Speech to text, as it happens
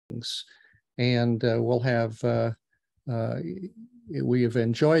And we'll have, we have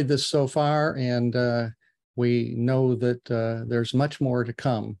enjoyed this so far, and we know that there's much more to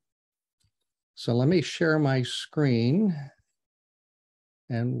come. So let me share my screen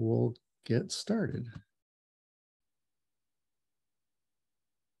and we'll get started.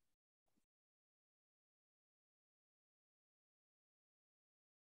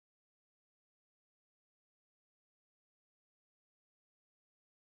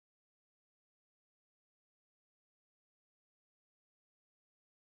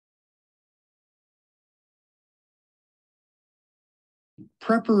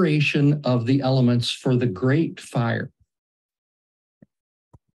 Preparation of the elements for the great fire.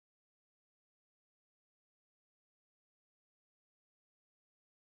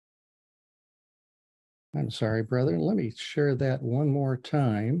 I'm sorry, brother. Let me share that one more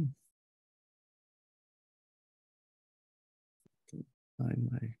time. Find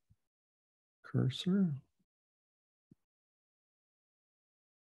my cursor.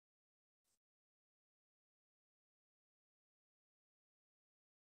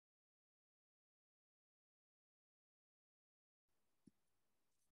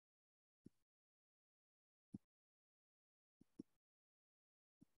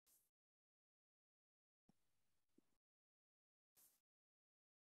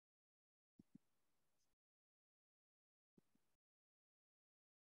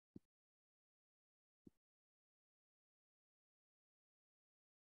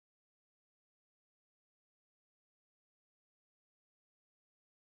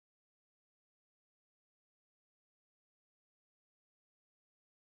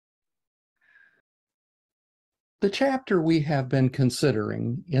 The chapter we have been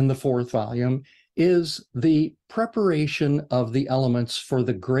considering in the fourth volume is the preparation of the elements for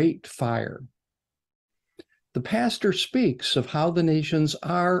the great fire. The pastor speaks of how the nations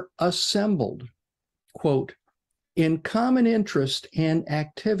are assembled, quote, in common interest and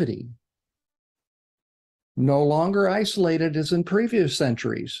activity, no longer isolated as in previous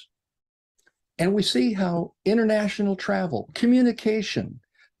centuries. And we see how international travel, communication,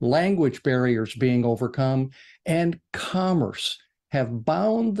 language barriers being overcome, and commerce have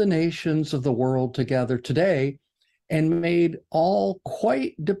bound the nations of the world together today and made all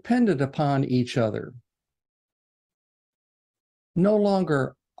quite dependent upon each other. No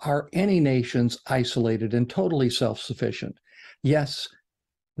longer are any nations isolated and totally self-sufficient. Yes,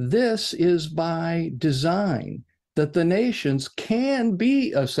 this is by design, that the nations can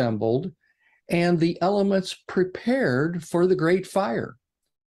be assembled and the elements prepared for the great fire,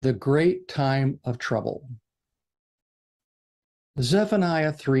 the great time of trouble.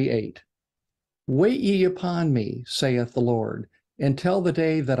 Zephaniah 3:8. Wait ye upon me, saith the Lord, until the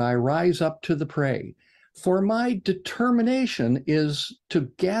day that I rise up to the prey. For my determination is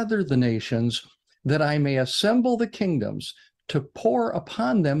to gather the nations, that I may assemble the kingdoms, to pour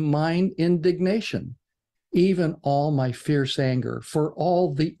upon them mine indignation, even all my fierce anger, for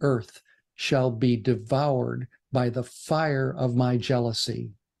all the earth shall be devoured by the fire of my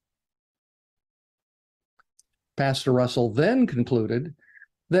jealousy. Pastor Russell then concluded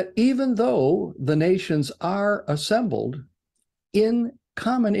that even though the nations are assembled in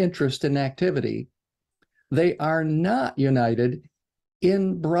common interest and activity, they are not united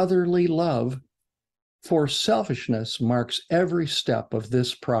in brotherly love, for selfishness marks every step of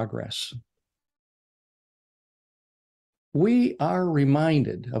this progress. We are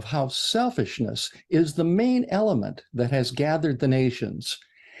reminded of how selfishness is the main element that has gathered the nations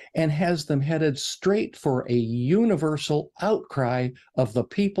and has them headed straight for a universal outcry of the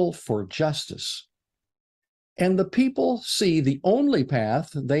people for justice. And the people see the only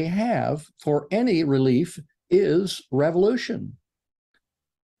path they have for any relief is revolution.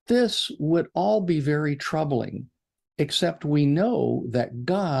 This would all be very troubling, except we know that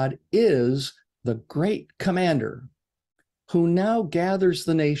God is the great commander who now gathers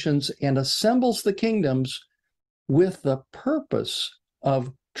the nations and assembles the kingdoms with the purpose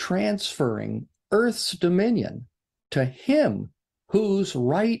of transferring earth's dominion to him whose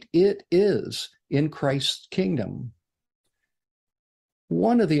right it is in Christ's kingdom.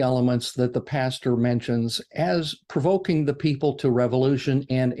 One of the elements that the pastor mentions as provoking the people to revolution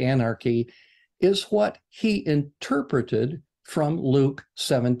and anarchy is what he interpreted from Luke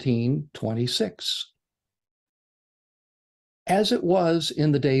 17:26. As it was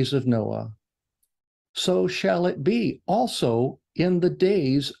in the days of Noah, so shall it be also in the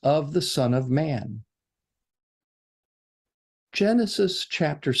days of the Son of Man. Genesis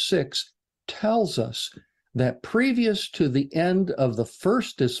chapter 6 tells us that previous to the end of the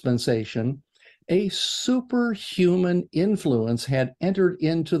first dispensation, A superhuman influence had entered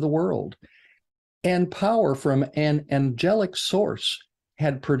into the world, and power from an angelic source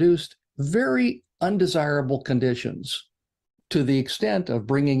had produced very undesirable conditions to the extent of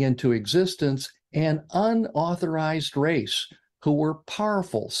bringing into existence an unauthorized race who were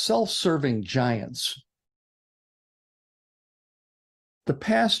powerful, self-serving giants. The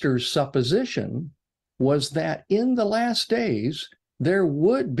pastor's supposition was that in the last days, there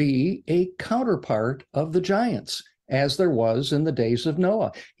would be a counterpart of the giants, as there was in the days of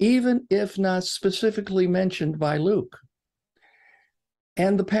Noah, even if not specifically mentioned by Luke.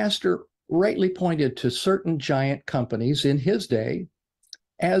 And the pastor rightly pointed to certain giant companies in his day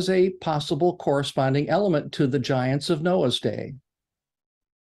as a possible corresponding element to the giants of Noah's day.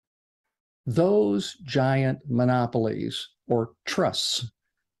 Those giant monopolies or trusts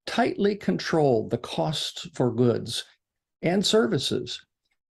tightly controlled the costs for goods and services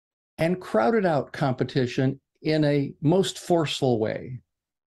and crowded out competition in a most forceful way.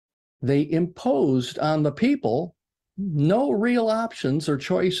 They imposed on the people no real options or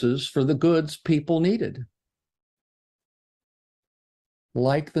choices for the goods people needed.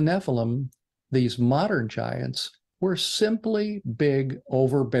 Like the Nephilim, these modern giants were simply big,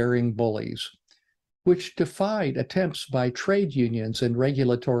 overbearing bullies, which defied attempts by trade unions and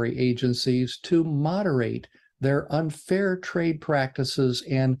regulatory agencies to moderate their unfair trade practices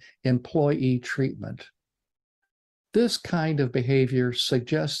and employee treatment. This kind of behavior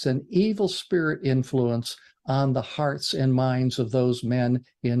suggests an evil spirit influence on the hearts and minds of those men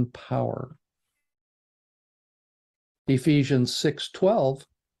in power. Ephesians 6:12,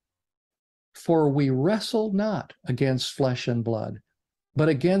 for we wrestle not against flesh and blood, but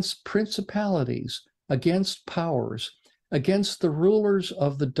against principalities, against powers, against the rulers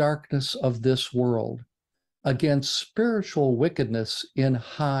of the darkness of this world, against spiritual wickedness in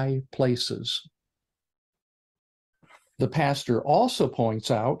high places. The pastor also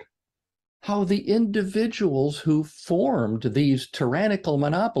points out how the individuals who formed these tyrannical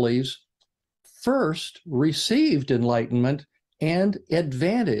monopolies first received enlightenment and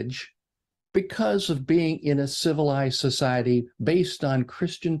advantage because of being in a civilized society based on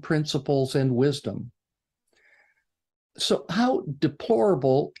Christian principles and wisdom. So how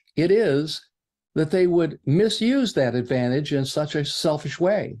deplorable it is that they would misuse that advantage in such a selfish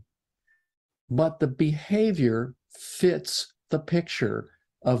way. But the behavior fits the picture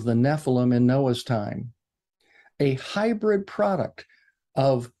of the Nephilim in Noah's time, a hybrid product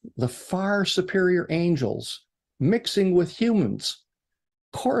of the far superior angels mixing with humans,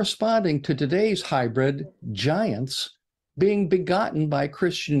 corresponding to today's hybrid giants being begotten by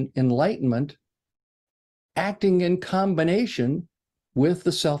Christian enlightenment, acting in combination with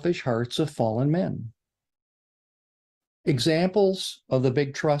the selfish hearts of fallen men. Examples of the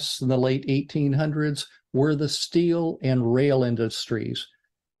big trusts in the late 1800s were the steel and rail industries,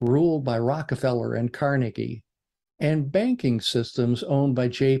 ruled by Rockefeller and Carnegie, and banking systems owned by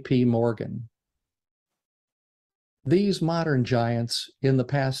J.P. Morgan. These modern giants in the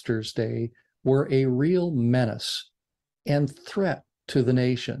pastor's day were a real menace and threat to the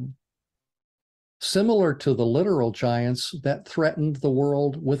nation, similar to the literal giants that threatened the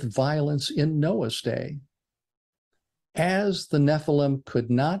world with violence in Noah's day. As the Nephilim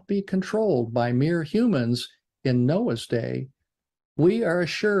could not be controlled by mere humans in Noah's day, we are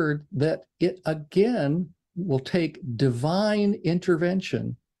assured that it again will take divine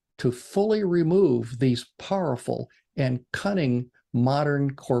intervention to fully remove these powerful and cunning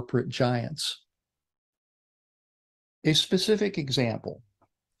modern corporate giants. A specific example.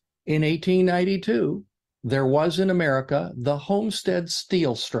 In 1892, there was in America the Homestead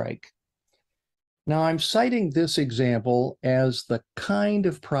Steel Strike. Now, I'm citing this example as the kind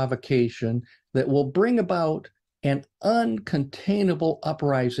of provocation that will bring about an uncontainable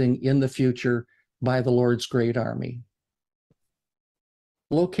uprising in the future by the Lord's great army.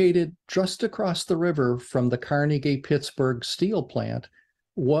 Located just across the river from the Carnegie-Pittsburgh steel plant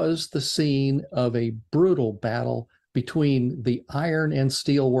was the scene of a brutal battle between the Iron and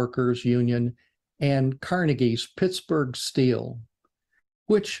Steel Workers Union and Carnegie's Pittsburgh Steel,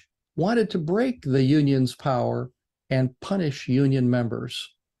 which wanted to break the union's power and punish union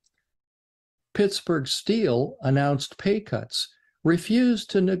members. Pittsburgh Steel announced pay cuts, refused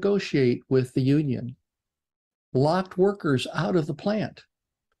to negotiate with the union, locked workers out of the plant,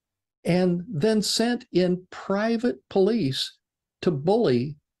 and then sent in private police to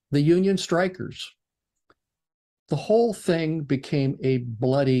bully the union strikers. The whole thing became a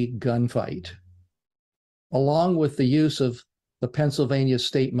bloody gunfight. Along with the use of the Pennsylvania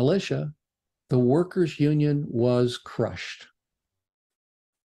State Militia, the workers' union was crushed.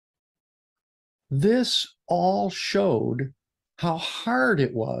 This all showed how hard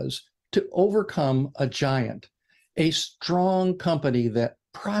it was to overcome a giant, a strong company that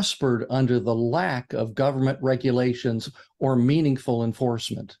prospered under the lack of government regulations or meaningful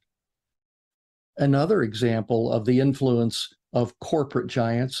enforcement. Another example of the influence of corporate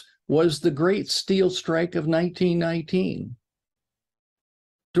giants was the Great Steel Strike of 1919.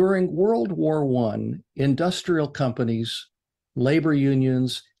 During World War I, industrial companies, labor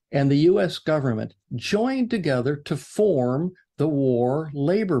unions, and the U.S. government joined together to form the War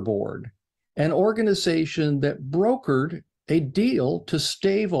Labor Board, an organization that brokered a deal to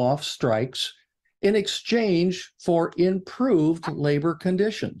stave off strikes in exchange for improved labor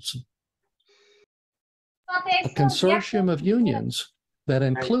conditions. A consortium of unions that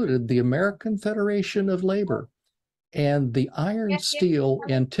included the American Federation of Labor and the Iron, Steel,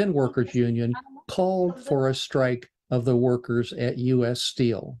 and Tin Workers Union called for a strike of the workers at U.S.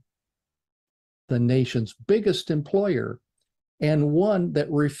 Steel, the nation's biggest employer, and one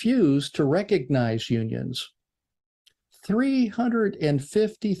that refused to recognize unions.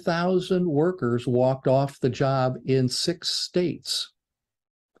 350,000 workers walked off the job in 6 states.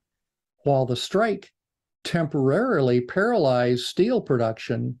 While the strike temporarily paralyzed steel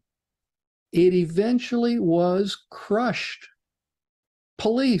production, it eventually was crushed.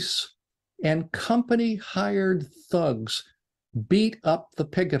 Police and company-hired thugs beat up the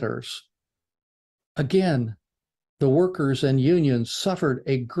picketers. Again, the workers and unions suffered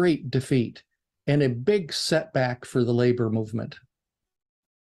a great defeat and a big setback for the labor movement.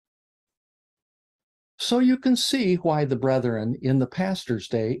 So you can see why the brethren in the pastor's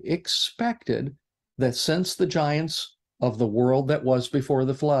day expected that since the giants of the world that was before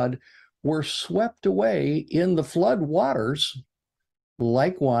the flood were swept away in the flood waters,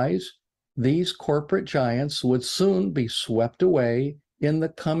 likewise, these corporate giants would soon be swept away in the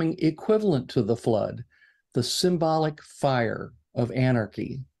coming equivalent to the flood, the symbolic fire of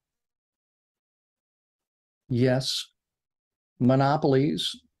anarchy. Yes,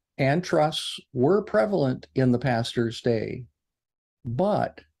 monopolies and trusts were prevalent in the pastor's day,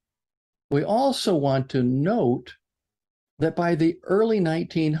 but we also want to note that by the early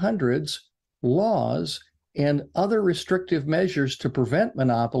 1900s, laws and other restrictive measures to prevent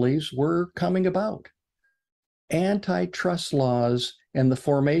monopolies were coming about. Antitrust laws and the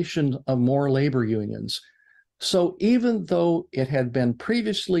formation of more labor unions. So even though it had been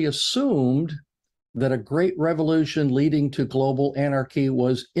previously assumed that a great revolution leading to global anarchy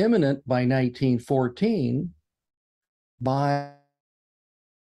was imminent by 1914, by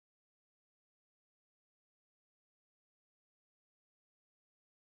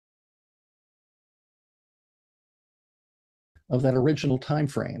of that original time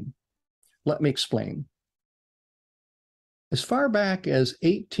frame. Let me explain. As far back as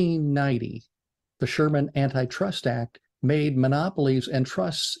 1890, the Sherman Antitrust Act made monopolies and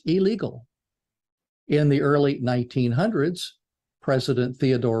trusts illegal. In the early 1900s, President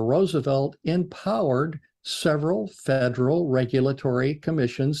Theodore Roosevelt empowered several federal regulatory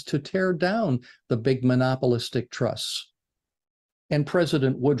commissions to tear down the big monopolistic trusts. And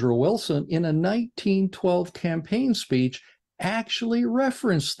President Woodrow Wilson, in a 1912 campaign speech, actually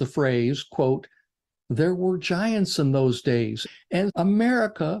referenced the phrase, quote, "There were giants in those days, and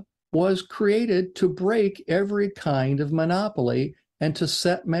America was created to break every kind of monopoly and to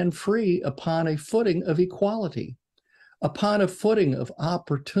set men free upon a footing of equality, upon a footing of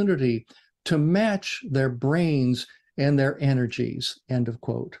opportunity to match their brains and their energies," end of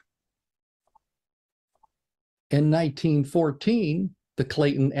quote. In 1914, the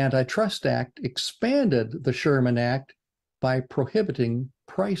Clayton Antitrust Act expanded the Sherman Act by prohibiting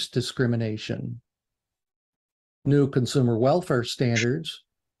price discrimination. New consumer welfare standards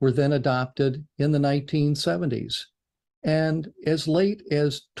were then adopted in the 1970s. And as late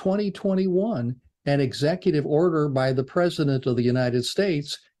as 2021, an executive order by the President of the United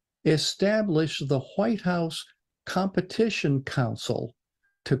States established the White House Competition Council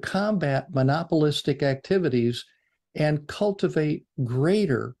to combat monopolistic activities and cultivate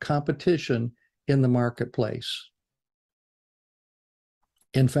greater competition in the marketplace.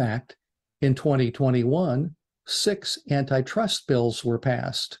 In fact, in 2021, 6 antitrust bills were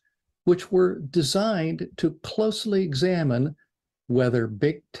passed, which were designed to closely examine whether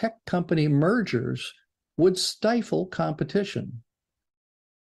big tech company mergers would stifle competition.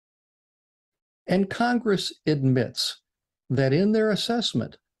 And Congress admits that in their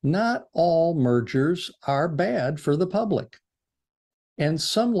assessment, not all mergers are bad for the public. And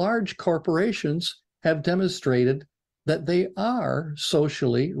some large corporations have demonstrated that they are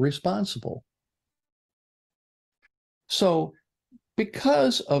socially responsible. So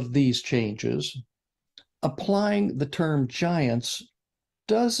Because of these changes, applying the term giants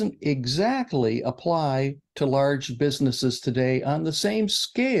doesn't exactly apply to large businesses today on the same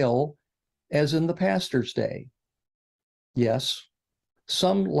scale as in the pastor's day. Yes,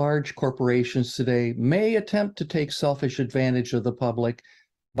 some large corporations today may attempt to take selfish advantage of the public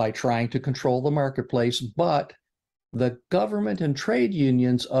by trying to control the marketplace, but the government and trade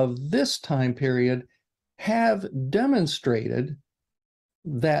unions of this time period have demonstrated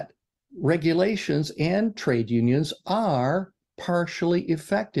that regulations and trade unions are partially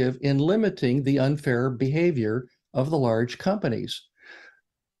effective in limiting the unfair behavior of the large companies.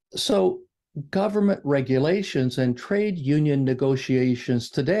 So government regulations and trade union negotiations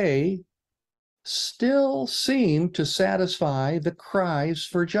today still seem to satisfy the cries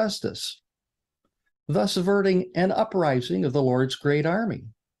for justice, thus averting an uprising of the Lord's great army.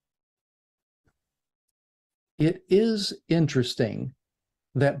 It is interesting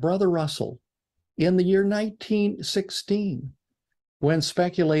that Brother Russell, in the year 1916, when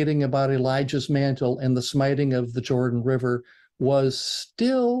speculating about Elijah's mantle and the smiting of the Jordan River, was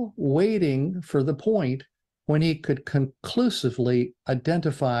still waiting for the point when he could conclusively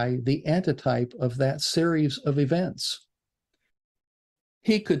identify the antitype of that series of events.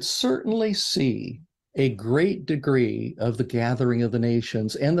 He could certainly see a great degree of the gathering of the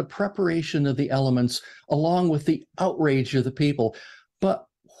nations and the preparation of the elements, along with the outrage of the people. But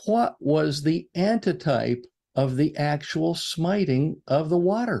what was the antitype of the actual smiting of the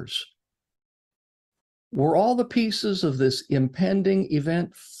waters? Were all the pieces of this impending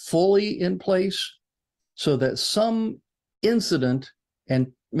event fully in place so that some incident and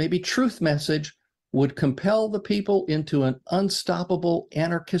maybe truth message would compel the people into an unstoppable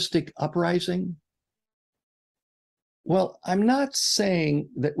anarchistic uprising? Well, I'm not saying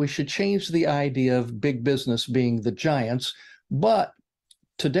that we should change the idea of big business being the giants, but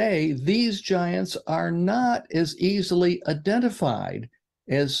today these giants are not as easily identified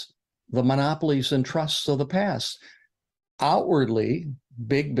as the monopolies and trusts of the past. Outwardly,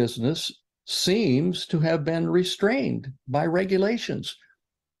 big business seems to have been restrained by regulations.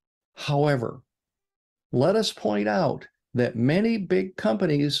 However, let us point out that many big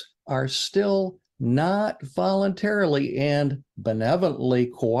companies are still not voluntarily and benevolently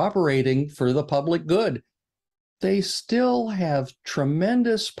cooperating for the public good. They still have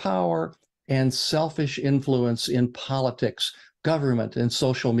tremendous power and selfish influence in politics, government, and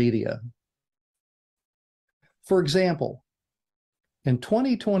social media. For example, in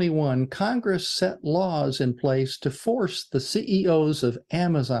 2021, Congress set laws in place to force the CEOs of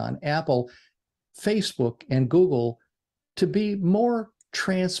Amazon, Apple, Facebook, and Google to be more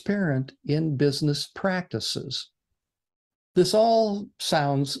transparent in business practices. This all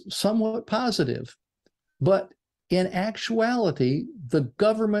sounds somewhat positive, but in actuality, the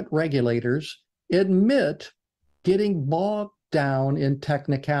government regulators admit getting bogged down in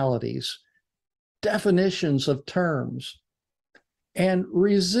technicalities, definitions of terms, and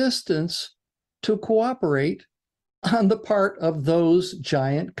resistance to cooperate on the part of those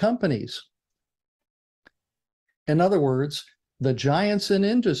giant companies. In other words, the giants in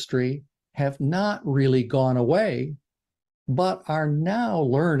industry have not really gone away, but are now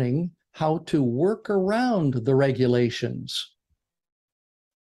learning how to work around the regulations.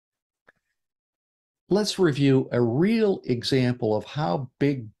 Let's review a real example of how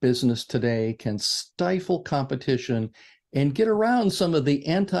big business today can stifle competition and get around some of the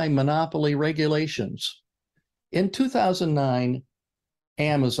anti-monopoly regulations. In 2009,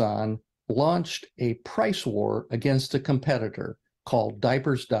 Amazon launched a price war against a competitor called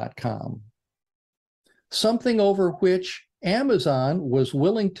diapers.com, something over which Amazon was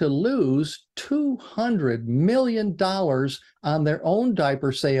willing to lose $200 million on their own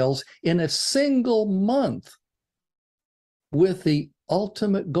diaper sales in a single month, with the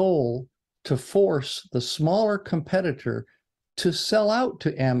ultimate goal to force the smaller competitor to sell out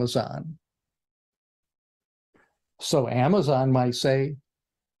to Amazon. So Amazon might say,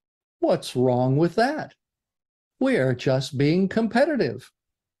 "What's wrong with that? We are just being competitive."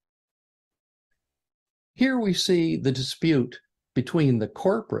 Here we see the dispute between the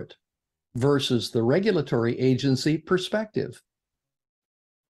corporate versus the regulatory agency perspective.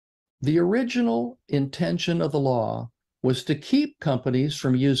 The original intention of the law was to keep companies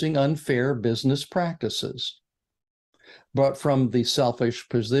from using unfair business practices. But from the selfish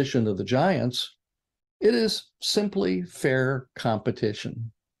position of the giants, it is simply fair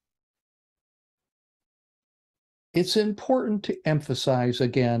competition. It's important to emphasize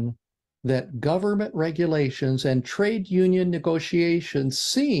again that government regulations and trade union negotiations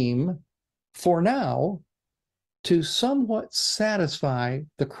seem, for now, to somewhat satisfy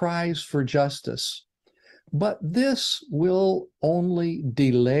the cries for justice. But this will only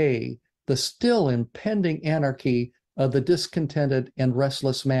delay the still impending anarchy of the discontented and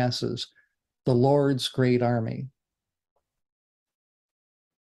restless masses, the Lord's great army.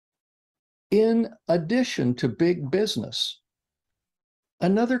 In addition to big business,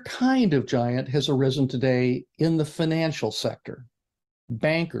 another kind of giant has arisen today in the financial sector.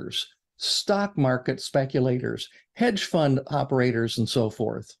 Bankers, stock market speculators, hedge fund operators, and so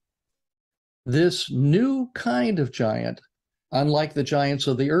forth. This new kind of giant, unlike the giants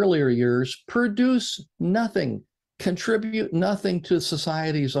of the earlier years, produce nothing, contribute nothing to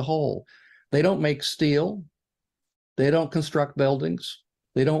society as a whole. They don't make steel. They don't construct buildings.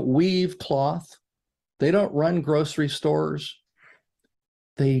 They don't weave cloth. They don't run grocery stores.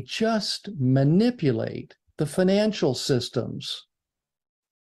 They just manipulate the financial systems,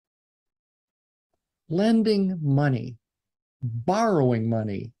 lending money, borrowing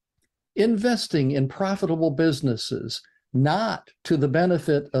money, investing in profitable businesses, not to the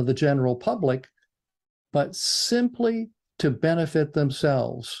benefit of the general public, but simply to benefit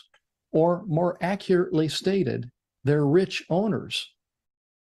themselves, or more accurately stated, their rich owners.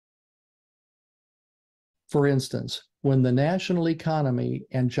 For instance, when the national economy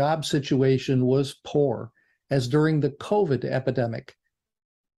and job situation was poor, as during the COVID epidemic,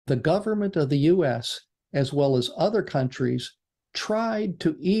 the government of the US, as well as other countries, tried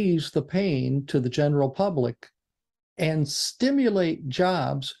to ease the pain to the general public and stimulate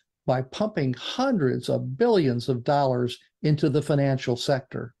jobs by pumping hundreds of billions of dollars into the financial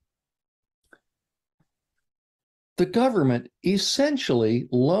sector. The government essentially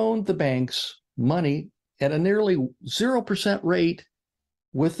loaned the banks money at a nearly 0% rate,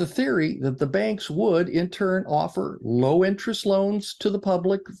 with the theory that the banks would in turn offer low-interest loans to the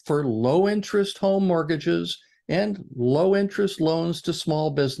public for low-interest home mortgages and low-interest loans to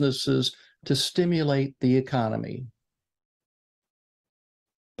small businesses to stimulate the economy.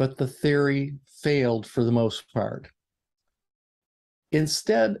 But the theory failed for the most part.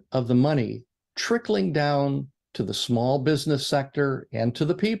 Instead of the money trickling down to the small business sector and to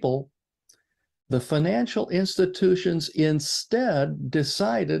the people, the financial institutions instead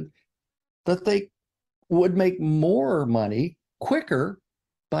decided that they would make more money quicker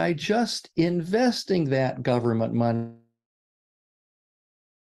by just investing that government money.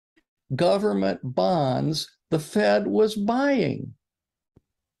 Government bonds the Fed was buying.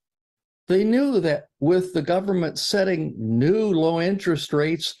 They knew that with the government setting new low interest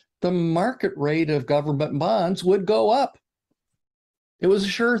rates, the market rate of government bonds would go up. It was a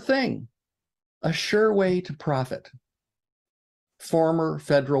sure thing. A sure way to profit. Former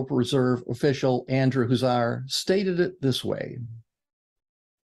Federal Reserve official Andrew Huszar stated it this way.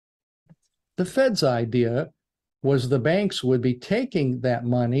 The Fed's idea was the banks would be taking that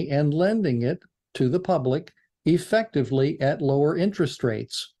money and lending it to the public effectively at lower interest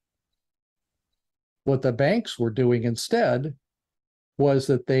rates. What the banks were doing instead was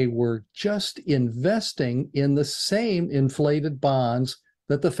that they were just investing in the same inflated bonds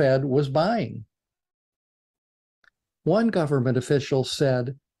that the Fed was buying. One government official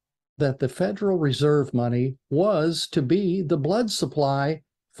said that the Federal Reserve money was to be the blood supply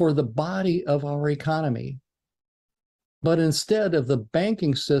for the body of our economy. But instead of the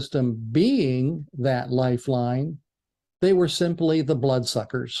banking system being that lifeline, they were simply the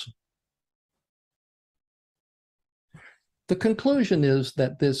bloodsuckers. The conclusion is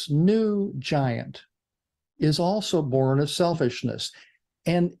that this new giant is also born of selfishness.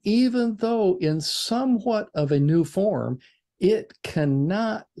 And even though in somewhat of a new form, it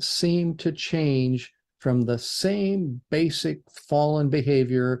cannot seem to change from the same basic fallen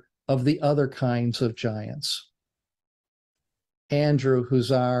behavior of the other kinds of giants. Andrew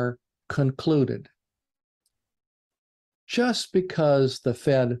Huszar concluded, just because the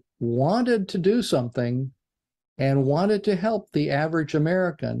Fed wanted to do something and wanted to help the average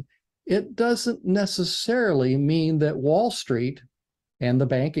American, it doesn't necessarily mean that Wall Street and the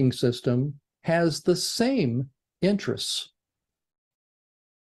banking system has the same interests.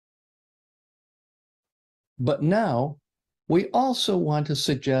 But now, we also want to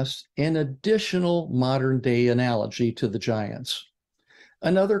suggest an additional modern-day analogy to the giants,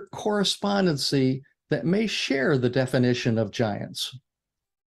 another correspondency that may share the definition of giants.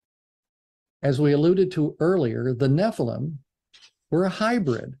 As we alluded to earlier, the Nephilim were a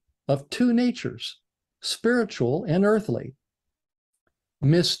hybrid of two natures, spiritual and earthly.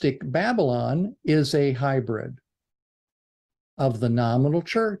 Mystic Babylon is a hybrid of the nominal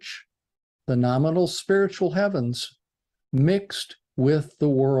church, the nominal spiritual heavens, mixed with the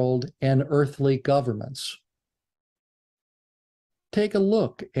world and earthly governments. take a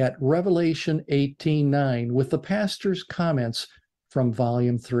look at Revelation 18:9 with the pastor's comments from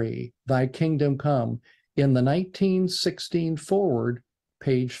Volume 3, Thy Kingdom Come, in the 1916 forward,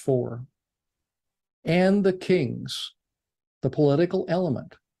 page 4. And the kings, the political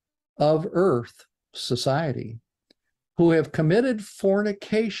element of earth, society, who have committed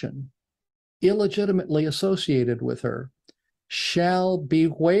fornication illegitimately associated with her, shall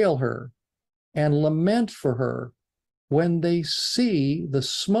bewail her and lament for her when they see the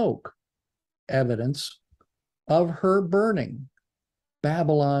smoke, evidence of her burning,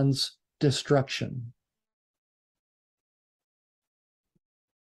 Babylon's destruction.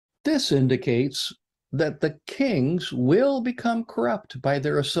 This indicates that the kings will become corrupt by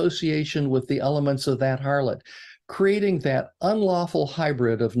their association with the elements of that harlot, creating that unlawful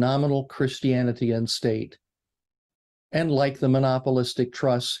hybrid of nominal Christianity and state. And like the monopolistic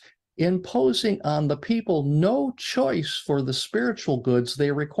trusts, imposing on the people no choice for the spiritual goods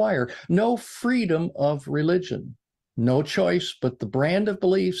they require, no freedom of religion, no choice but the brand of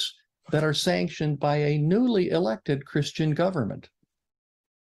beliefs that are sanctioned by a newly elected Christian government.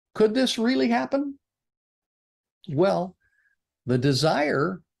 Could this really happen? Well, the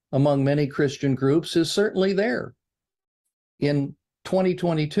desire among many Christian groups is certainly there. In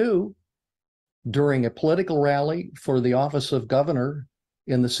 2022, during a political rally for the office of governor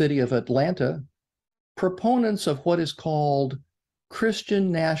in the city of Atlanta, proponents of what is called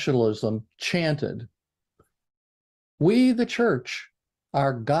Christian nationalism chanted, "We, the church,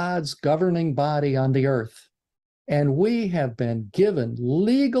 are God's governing body on the earth, and we have been given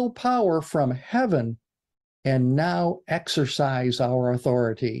legal power from heaven and now exercise our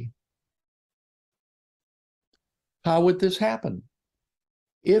authority." How would this happen?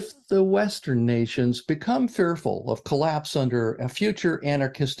 If the Western nations become fearful of collapse under a future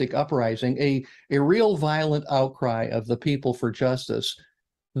anarchistic uprising, a real violent outcry of the people for justice,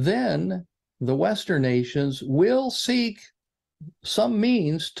 then the Western nations will seek some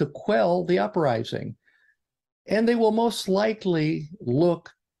means to quell the uprising. And they will most likely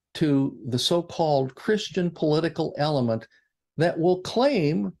look to the so-called Christian political element that will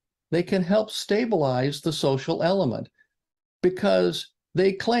claim they can help stabilize the social element, because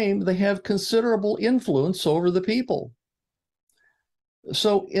they claim they have considerable influence over the people.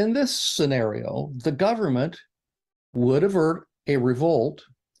 So in this scenario, the government would avert a revolt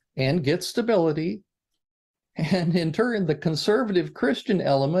and get stability, and in turn, the conservative Christian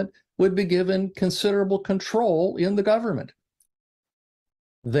element would be given considerable control in the government.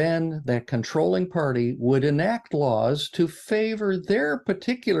 Then that controlling party would enact laws to favor their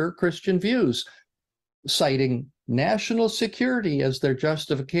particular Christian views, citing national security as their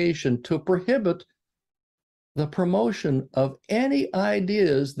justification to prohibit the promotion of any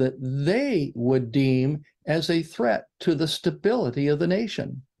ideas that they would deem as a threat to the stability of the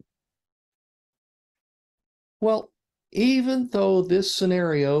nation. Well, even though this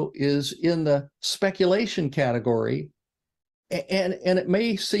scenario is in the speculation category, and it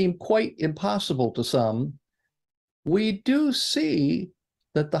may seem quite impossible to some, we do see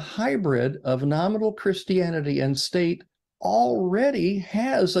that the hybrid of nominal Christianity and state already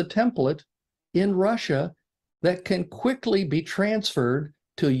has a template in Russia that can quickly be transferred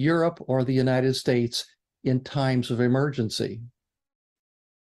to Europe or the United States in times of emergency.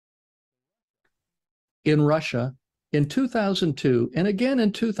 In Russia, in 2002 and again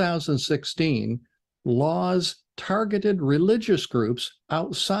in 2016, laws targeted religious groups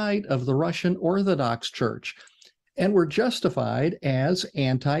outside of the Russian Orthodox Church and were justified as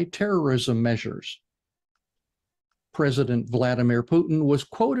anti-terrorism measures. President Vladimir Putin was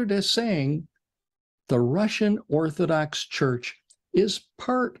quoted as saying, "The Russian Orthodox Church is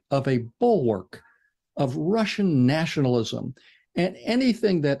part of a bulwark of Russian nationalism, and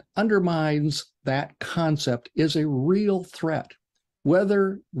anything that undermines that concept is a real threat,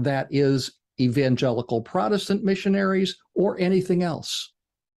 whether that is evangelical Protestant missionaries or anything else."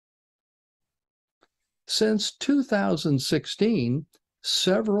 Since 2016,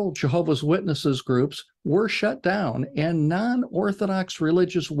 several Jehovah's Witnesses groups were shut down and non-Orthodox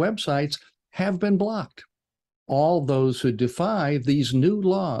religious websites have been blocked. All those who defy these new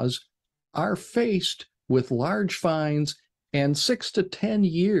laws are faced with large fines and 6 to 10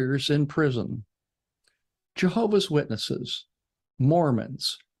 years in prison. Jehovah's Witnesses,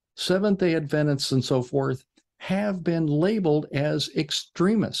 Mormons, Seventh-day Adventists, and so forth have been labeled as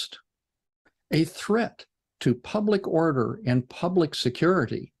extremist, a threat to public order and public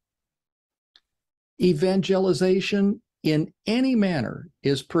security. Evangelization in any manner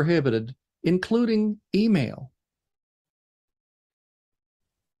is prohibited, including email.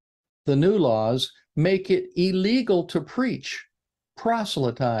 The new laws make it illegal to preach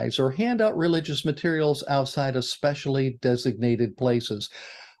proselytize or hand out religious materials outside of specially designated places,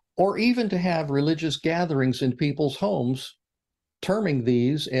 or even to have religious gatherings in people's homes, terming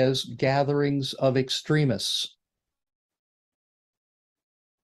these as gatherings of extremists.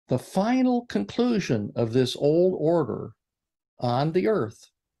 The final conclusion of this old order on the earth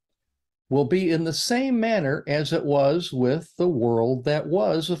will be in the same manner as it was with the world that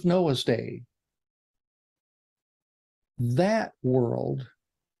was of Noah's day. That world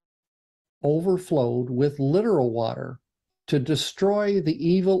overflowed with literal water to destroy the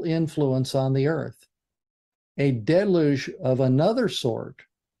evil influence on the earth. A deluge of another sort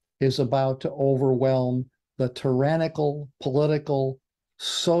is about to overwhelm the tyrannical, political,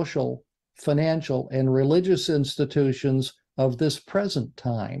 social, financial, and religious institutions of this present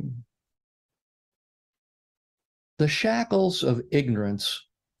time. The shackles of ignorance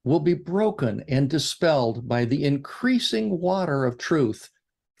will be broken and dispelled by the increasing water of truth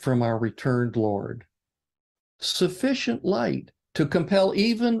from our returned Lord. Sufficient light to compel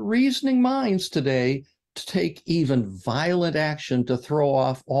even reasoning minds today to take even violent action to throw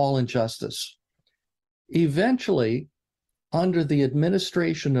off all injustice. Eventually, under the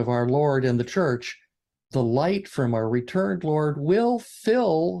administration of our Lord and the Church, the light from our returned Lord will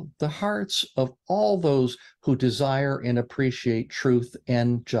fill the hearts of all those who desire and appreciate truth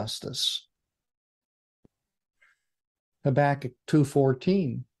and justice. Habakkuk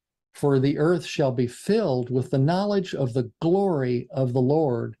 2:14, for the earth shall be filled with the knowledge of the glory of the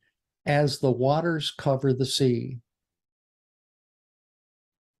Lord as the waters cover the sea.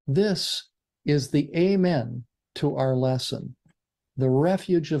 This is the amen to our lesson. The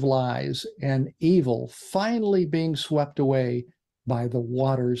refuge of lies and evil finally being swept away by the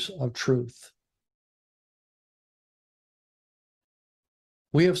waters of truth.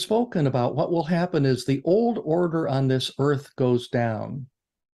 We have spoken about what will happen as the old order on this earth goes down,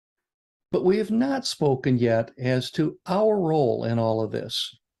 but we have not spoken yet as to our role in all of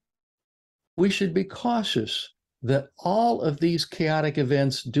this. We should be cautious that all of these chaotic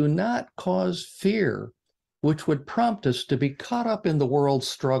events do not cause fear, which would prompt us to be caught up in the world's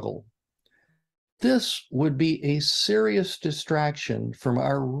struggle. This would be a serious distraction from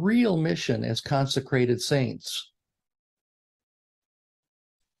our real mission as consecrated saints.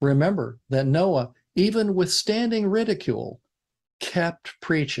 Remember that Noah, even withstanding ridicule, kept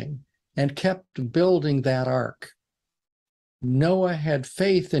preaching and kept building that ark. Noah had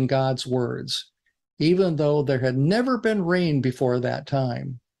faith in God's words, even though there had never been rain before that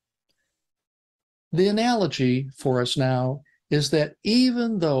time. The analogy for us now is that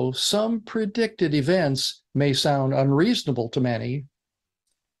even though some predicted events may sound unreasonable to many,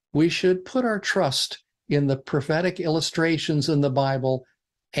 we should put our trust in the prophetic illustrations in the Bible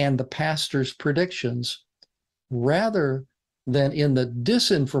and the pastor's predictions, rather than in the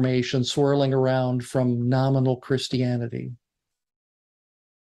disinformation swirling around from nominal Christianity.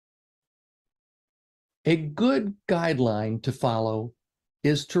 A good guideline to follow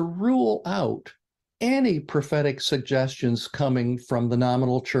is to rule out any prophetic suggestions coming from the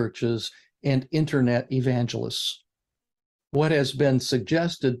nominal churches and internet evangelists. What has been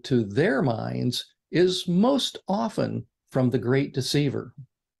suggested to their minds is most often from the great deceiver.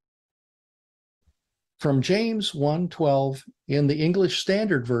 From James 1:12 in the English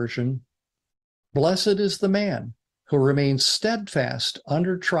Standard Version, blessed is the man who remains steadfast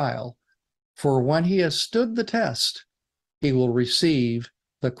under trial, for when he has stood the test, he will receive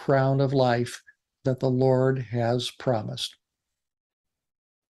the crown of life that the Lord has promised.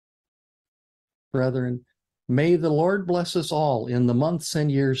 Brethren, may the Lord bless us all in the months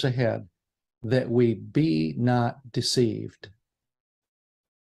and years ahead, that we be not deceived.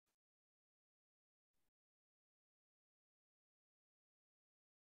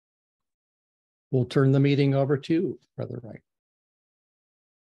 We'll turn the meeting over to you, Brother Wright.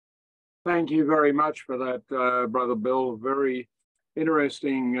 Thank you very much for that, Brother Bill. Very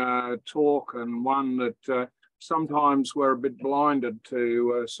interesting talk, and one that sometimes we're a bit blinded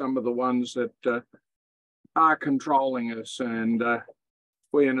to some of the ones that are controlling us. And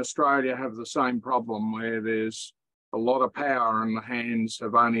we in Australia have the same problem where there's a lot of power in the hands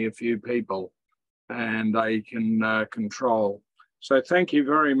of only a few people, and they can control. So thank you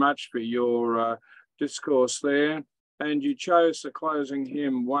very much for your discourse there. And you chose the closing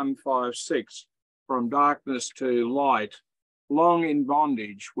hymn 156, From Darkness to Light. Long in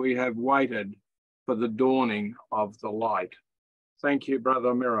bondage we have waited for the dawning of the light. Thank you,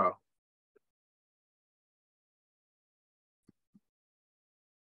 Brother Miro.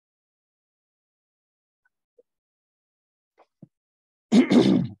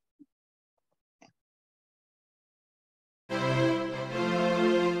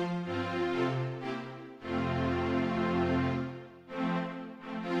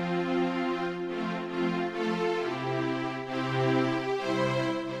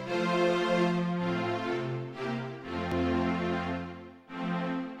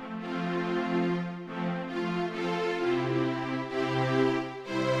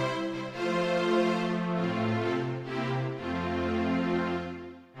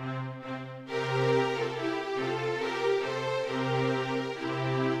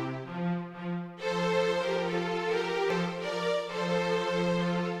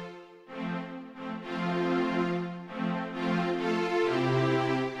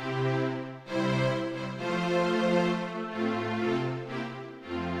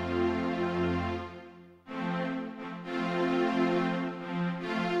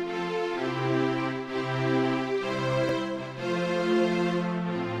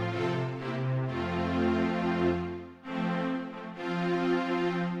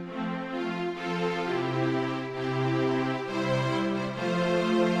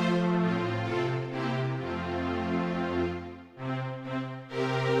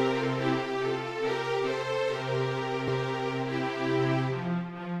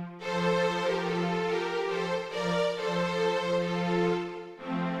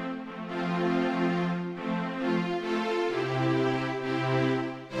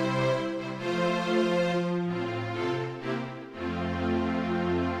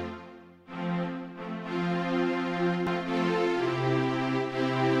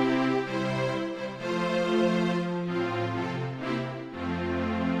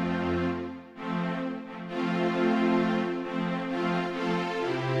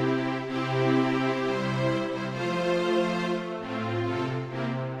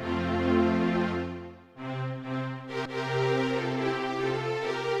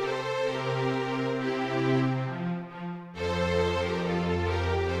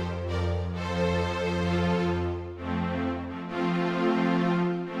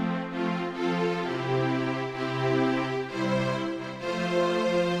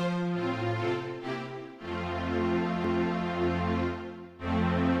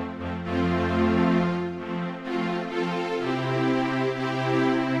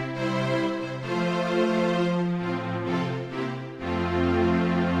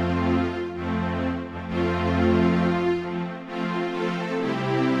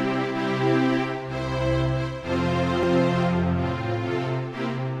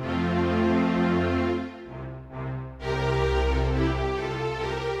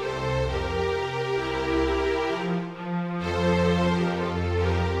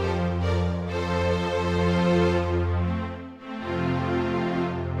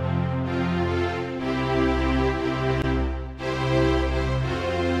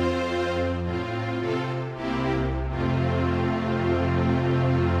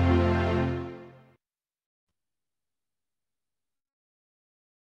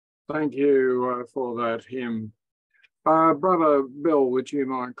 Thank you for that hymn. Brother Bill, would you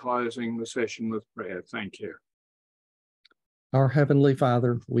mind closing the session with prayer? Thank you. Our Heavenly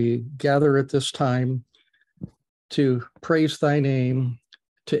Father, we gather at this time to praise thy name,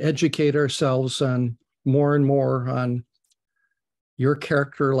 to educate ourselves on more and more on your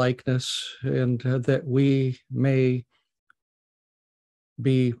character likeness, and that we may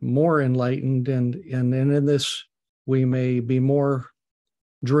be more enlightened, and in this we may be more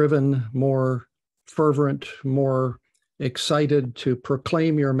driven, more fervent, more excited to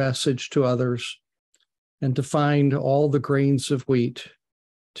proclaim your message to others, and to find all the grains of wheat,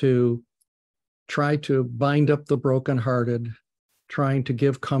 to try to bind up the brokenhearted, trying to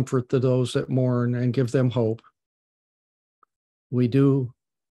give comfort to those that mourn and give them hope. We do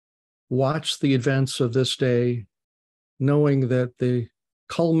watch the events of this day, knowing that the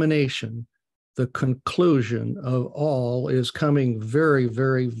culmination, the conclusion of all is coming very,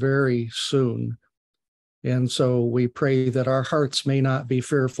 very, very soon. And so we pray that our hearts may not be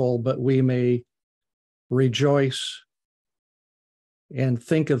fearful, but we may rejoice and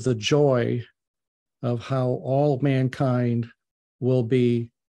think of the joy of how all mankind will be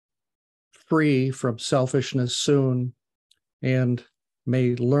free from selfishness soon and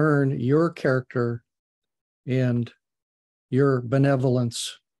may learn your character and your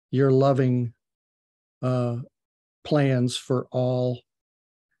benevolence, your loving plans for all,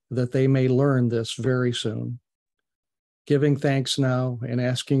 that they may learn this very soon. Giving thanks now and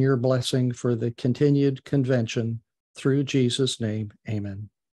asking your blessing for the continued convention through Jesus' name. Amen.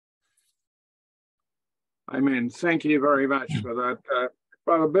 Amen. Thank you very much for that.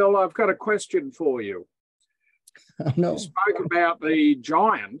 Brother Bill, I've got a question for you. Oh, no. You spoke about the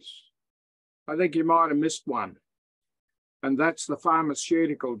giants. I think you might have missed one. And that's the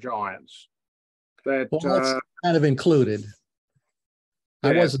pharmaceutical giants. That that's kind of included. Yeah.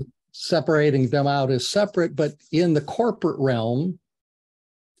 I wasn't separating them out as separate, but in the corporate realm,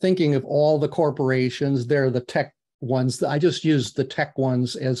 thinking of all the corporations, they're the tech ones. I just used the tech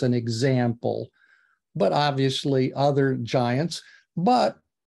ones as an example, but obviously other giants. But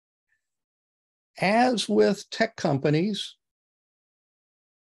as with tech companies,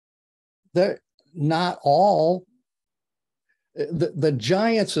 they're not all. The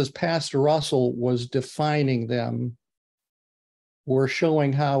giants, as Pastor Russell was defining them, were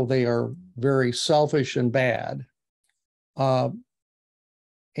showing how they are very selfish and bad.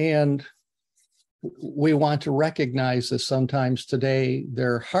 And we want to recognize this sometimes today.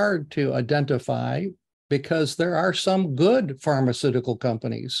 They're hard to identify because there are some good pharmaceutical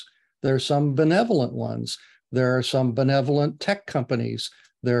companies. There are some benevolent ones. There are some benevolent tech companies.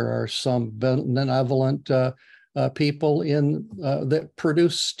 There are some benevolent people that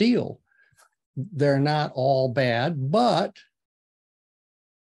produce steel. They're not all bad, but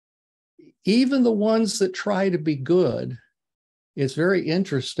even the ones that try to be good, it's very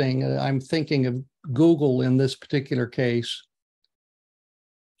interesting. I'm thinking of Google in this particular case.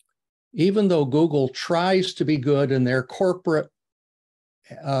 Even though Google tries to be good and their corporate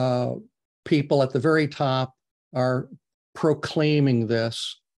people at the very top are proclaiming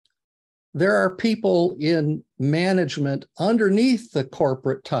this, there are people in management underneath the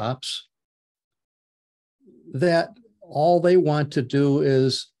corporate tops that all they want to do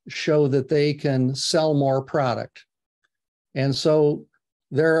is show that they can sell more product. And so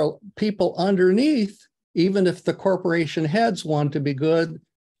there are people underneath, even if the corporation heads want to be good,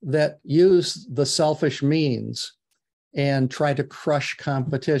 that use the selfish means and try to crush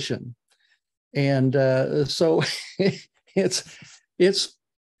competition. And so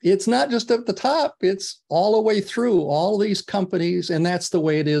it's not just at the top, it's all the way through all these companies. And that's the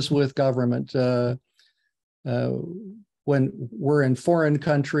way it is with government. When we're in foreign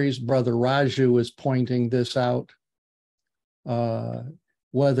countries, Brother Raju is pointing this out,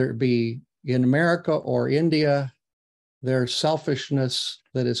 whether it be in America or India, there's selfishness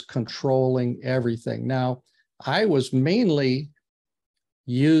that is controlling everything. Now, I was mainly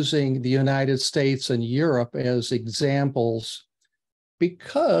using the United States and Europe as examples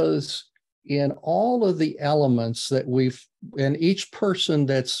because in all of the elements that and each person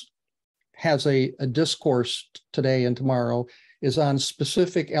has a discourse today and tomorrow is on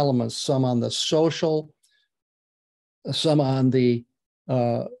specific elements, some on the social, some on the,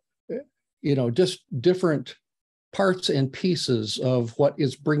 just different parts and pieces of what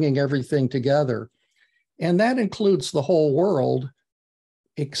is bringing everything together. And that includes the whole world,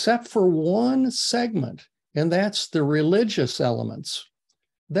 except for one segment, and that's the religious elements.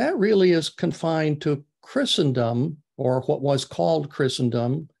 That really is confined to Christendom, or what was called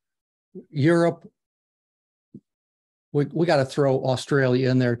Christendom, Europe, we got to throw Australia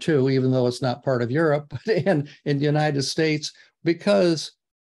in there too, even though it's not part of Europe, and in the United States, because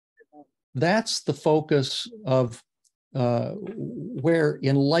that's the focus of where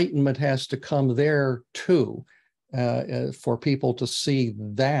enlightenment has to come there too, for people to see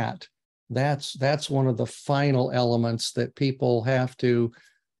that. That's one of the final elements that people have to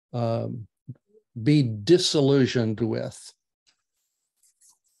be disillusioned with.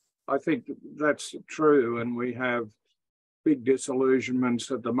 I think that's true, and we have big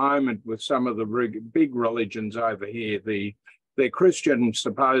disillusionments at the moment with some of the big religions over here. They're Christian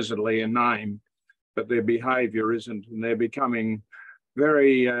supposedly in name, but their behavior isn't, and they're becoming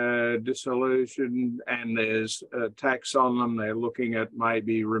very disillusioned, and there's a tax on them. They're looking at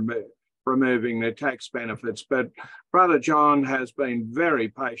maybe removing their tax benefits. But Brother John has been very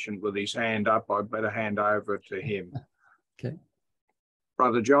patient with his hand up. I better hand over to him. Okay.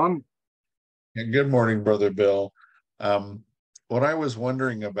 Brother John? Good morning, Brother Bill. What I was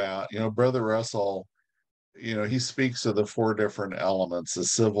wondering about, Brother Russell, he speaks of the four different elements: the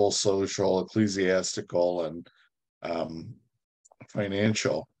civil, social, ecclesiastical, and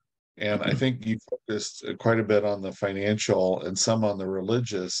financial. And I think you focused quite a bit on the financial and some on the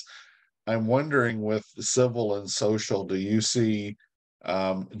religious. I'm wondering, with the civil and social, do you see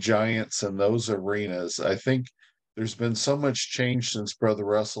giants in those arenas? I think there's been so much change since Brother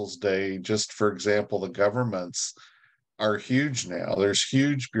Russell's day. Just for example, the governments are huge now. There's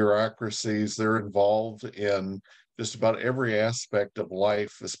huge bureaucracies. They're involved in just about every aspect of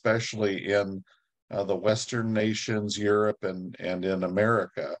life, especially in the Western nations, Europe, and in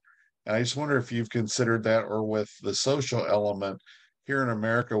America. And I just wonder if you've considered that, or with the social element. Here in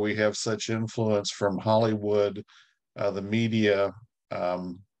America, we have such influence from Hollywood, the media.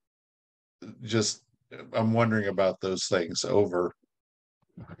 I'm wondering about those things. Over.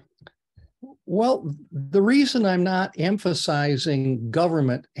 Well, the reason I'm not emphasizing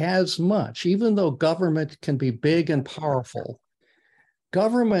government as much, even though government can be big and powerful,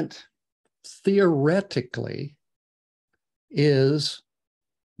 government theoretically is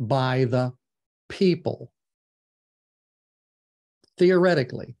by the people.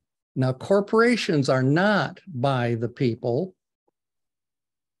 Theoretically. Now, corporations are not by the people.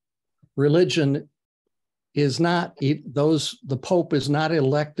 Religion is not, the Pope is not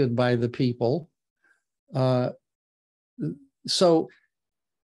elected by the people. So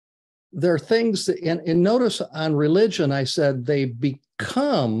there are things that, and notice on religion, I said they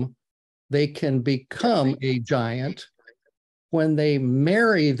can become a giant when they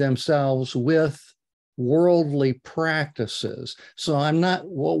marry themselves with worldly practices. So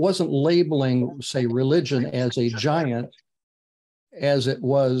wasn't labeling, say, religion as a giant as it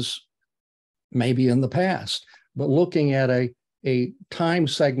was maybe in the past, but looking at a time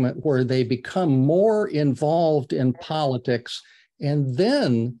segment where they become more involved in politics, and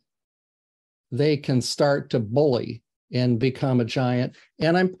then they can start to bully and become a giant.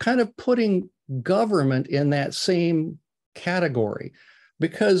 And I'm kind of putting government in that same category,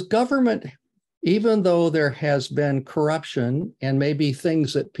 because government, even though there has been corruption and maybe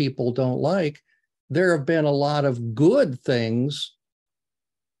things that people don't like, there have been a lot of good things.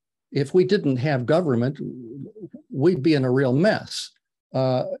 If we didn't have government, we'd be in a real mess.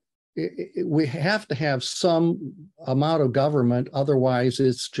 We have to have some amount of government, otherwise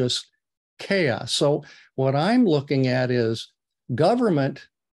it's just chaos. So what I'm looking at is government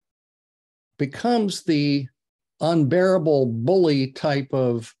becomes the unbearable bully type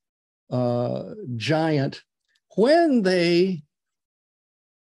of giant when they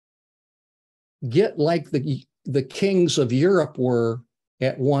get like the kings of Europe were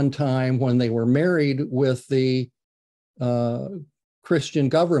at one time, when they were married with the Christian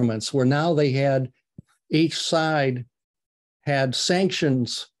governments, where now they had, each side had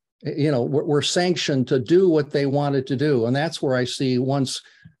sanctions, were sanctioned to do what they wanted to do. And that's where I see, once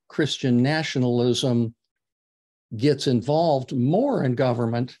Christian nationalism gets involved more in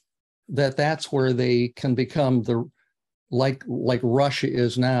government, that's where they can become like Russia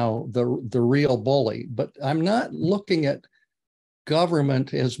is now, the real bully. But I'm not looking at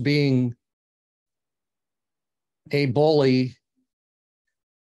government as being a bully,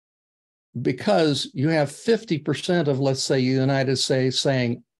 because you have 50% of, let's say, the United States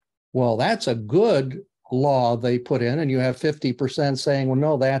saying, well, that's a good law they put in, and you have 50% saying, well,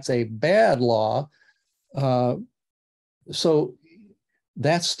 no, that's a bad law. So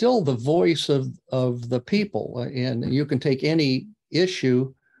that's still the voice of the people. And you can take any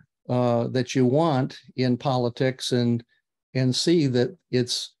issue that you want in politics and see that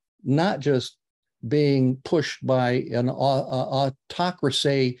it's not just being pushed by an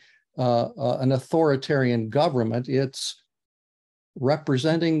autocracy an authoritarian government. It's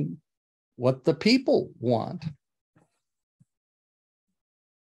representing what the people want.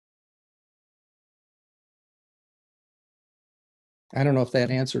 I don't know if that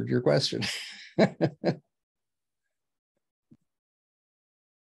answered your question.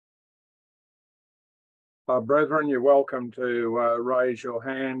 Brethren, you're welcome to raise your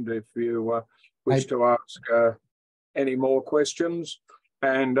hand if you wish to ask any more questions.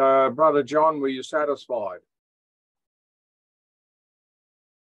 And Brother John, were you satisfied?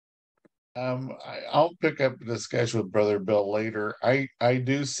 I'll pick up the discussion with Brother Bill later. I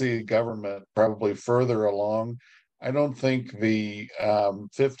do see government probably further along. I don't think the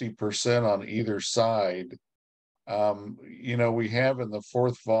 50% on either side. We have in the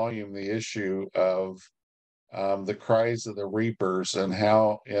fourth volume the issue of the cries of the reapers and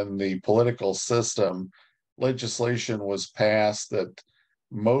how in the political system legislation was passed that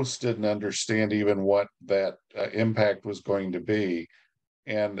most didn't understand even what that impact was going to be.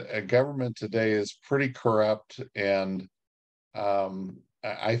 And government today is pretty corrupt. And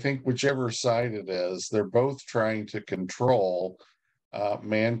I think whichever side it is, they're both trying to control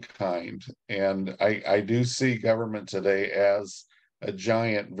mankind. And I do see government today as a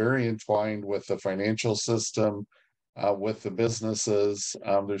giant, very entwined with the financial system, with the businesses.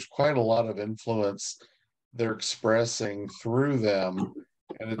 There's quite a lot of influence they're expressing through them.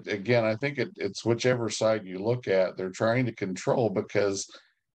 And again, I think it's whichever side you look at, they're trying to control because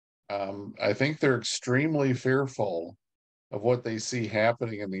I think they're extremely fearful of what they see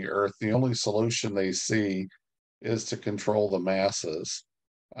happening in the earth. The only solution they see is to control the masses.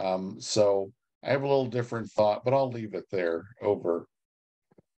 So I have a little different thought, but I'll leave it there. Over.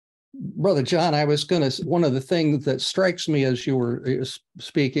 Brother John, I was going to, one of the things that strikes me as you were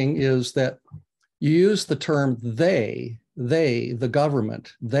speaking is that you use the term they, the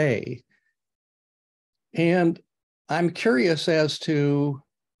government, they. And I'm curious as to,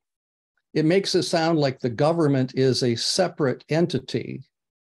 it makes it sound like the government is a separate entity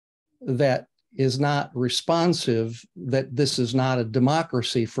that is not responsive, that this is not a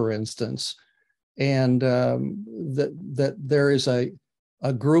democracy, for instance, and that there is a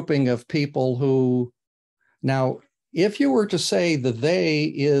grouping of people who, now, if you were to say the they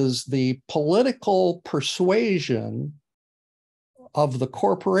is the political persuasion of the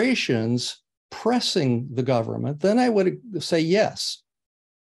corporations pressing the government, then I would say yes,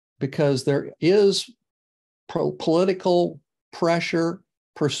 because there is political pressure,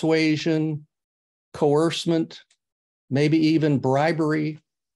 persuasion, coercement, maybe even bribery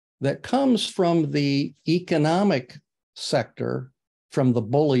that comes from the economic sector, from the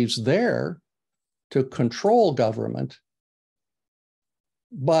bullies there to control government.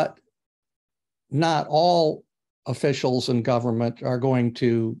 But not all officials in government are going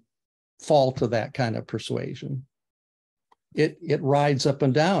to fall to that kind of persuasion. It rides up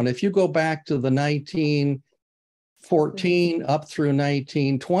and down. If you go back to the 1914 up through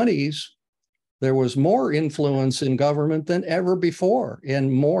 1920s, there was more influence in government than ever before,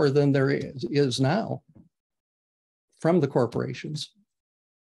 and more than there is now from the corporations.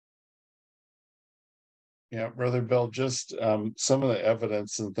 Yeah, Brother Bill, just some of the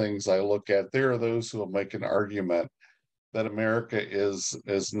evidence and things I look at, there are those who will make an argument that America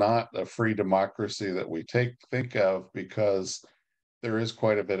is not a free democracy that we think of, because there is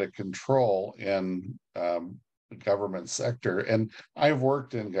quite a bit of control in the government sector. And I've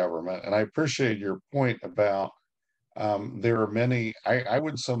worked in government, and I appreciate your point about there are many, I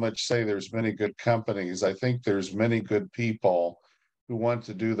would so much say there's many good companies. I think there's many good people who want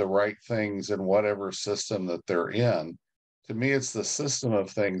to do the right things in whatever system that they're in. To me, it's the system of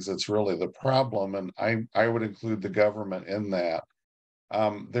things that's really the problem, and I would include the government in that.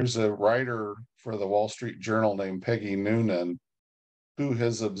 There's a writer for the Wall Street Journal named Peggy Noonan who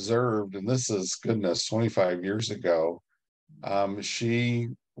has observed, and this is, goodness, 25 years ago, she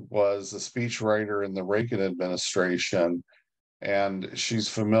was a speechwriter in the Reagan administration, and she's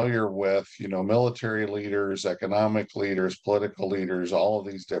familiar with, military leaders, economic leaders, political leaders, all of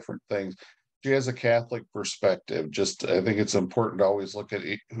these different things. She has a Catholic perspective. Just, I think it's important to always look at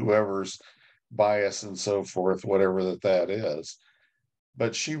whoever's bias and so forth, whatever that is.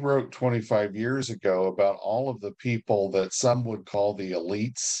 But she wrote 25 years ago about all of the people that some would call the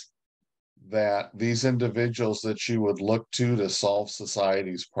elites, that these individuals that you would look to solve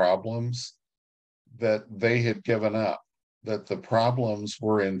society's problems, that they had given up, that the problems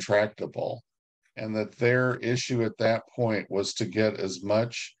were intractable, and that their issue at that point was to get as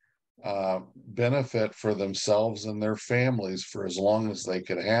much benefit for themselves and their families for as long as they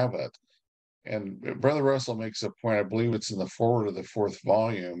could have it. And Brother Russell makes a point, I believe it's in the foreword of the 4th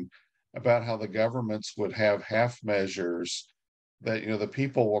volume, about how the governments would have half measures that, the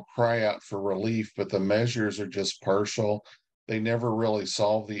people will cry out for relief, but the measures are just partial. They never really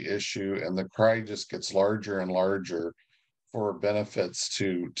solve the issue, and the cry just gets larger and larger for benefits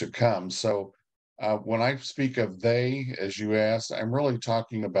to come. So when I speak of they, as you asked, I'm really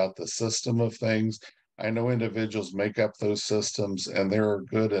talking about the system of things. I know individuals make up those systems, and there are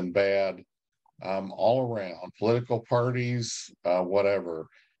good and bad all around, political parties, whatever.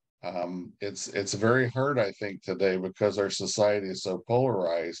 It's very hard, I think, today because our society is so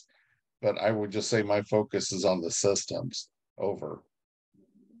polarized. But I would just say my focus is on the systems. Over.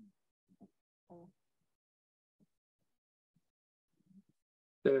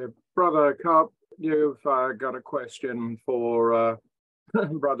 Brother Cup, you've got a question for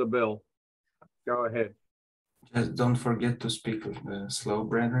Brother Bill. Go ahead. Just don't forget to speak slow,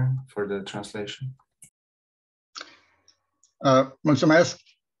 brethren, for the translation. Mulțumesc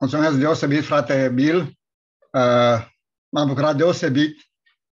deosebit, frate Bill. M-am bucurat deosebit.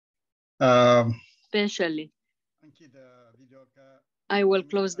 Especially, I will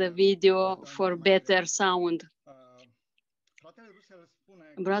close the video for better sound.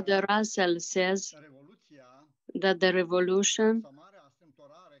 Brother Russell says that the revolution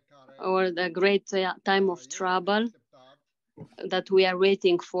or the great time of trouble that we are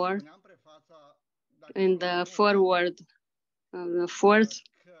waiting for in the forward, the 4th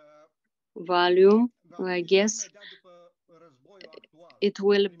volume, I guess, it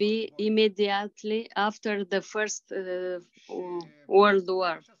will be immediately after the First World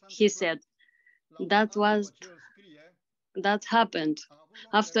War, he said. That happened.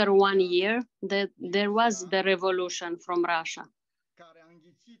 After 1 year, that there was the revolution from Russia.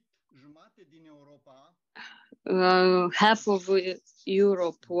 Half of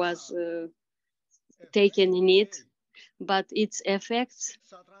Europe was taken in it, but its effects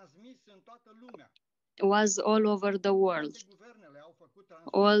was all over the world.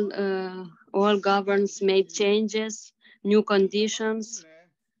 All governments made changes, new conditions,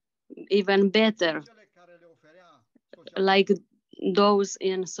 even better, like those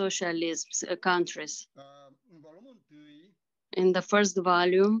in socialist countries. In the first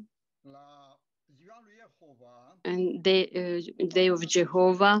volume, and Day of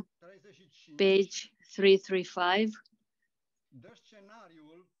Jehovah, page 335,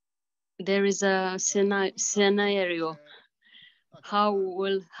 there is a scenario how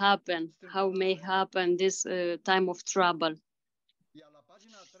will happen, how may happen this time of trouble.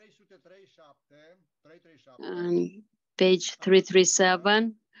 And page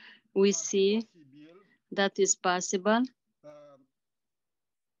 337, we see that is possible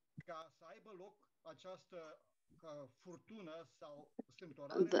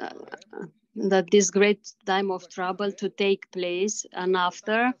that this great time of trouble to take place, and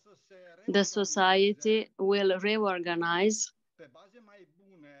after the society will reorganize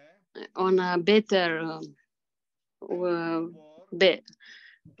on a better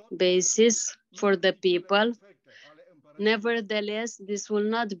basis for the people. Nevertheless, this will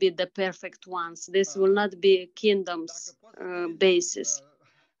not be the perfect ones. This will not be kingdom's basis.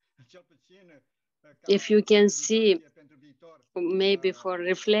 If you can see, maybe for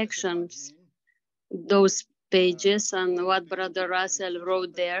reflections, those pages and what Brother Russell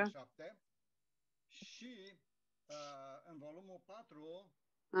wrote there.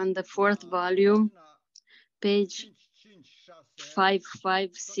 And the 4th volume, page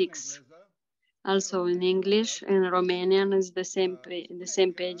 556, also in English. In Romanian is the same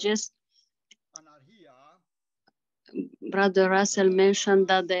pages. Brother Russell mentioned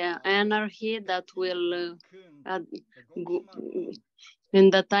that the anarchy that will in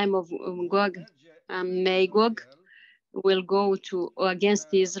the time of Gog and Magog will go to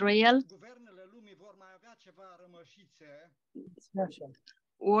against Israel.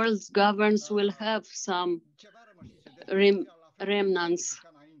 World governments will have some remnants.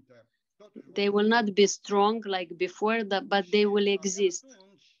 They will not be strong like before, but they will exist.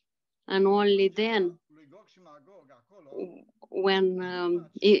 And only then, when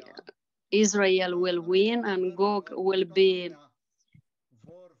Israel will win and Gog will be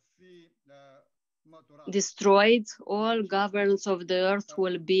destroyed, all governments of the earth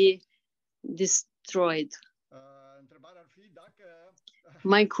will be destroyed.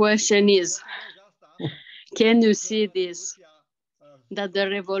 My question is, can you see this? That the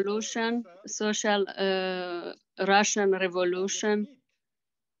revolution, social Russian revolution,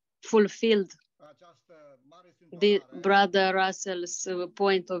 fulfilled the Brother Russell's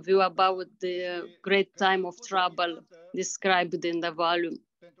point of view about the great time of trouble described in the volume.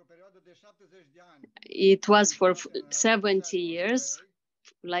 It was for 70 years,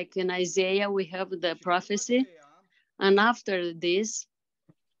 like in Isaiah, we have the prophecy. And after this,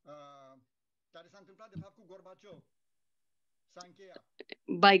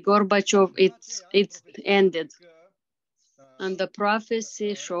 by Gorbachev, it ended. And the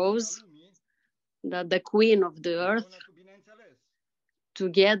prophecy shows that the queen of the earth,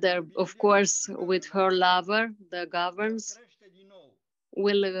 together, of course, with her lover, the governs,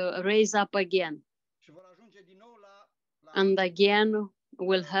 will raise up again. And again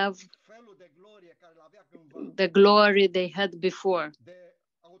will have the glory they had before.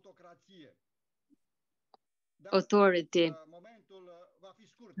 Authority.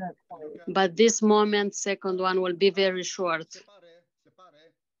 But this moment, second one, will be very short.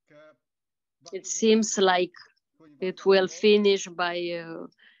 It seems like it will finish by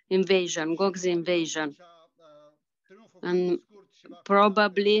invasion, Gog's invasion. And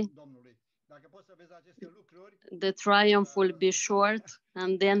probably the triumph will be short,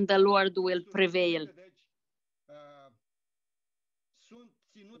 and then the Lord will prevail.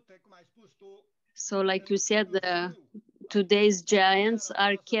 So like you said, today's giants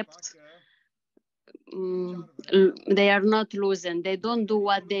are kept, they are not losing. They don't do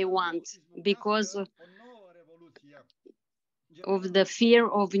what they want because of the fear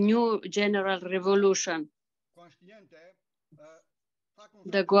of new general revolution.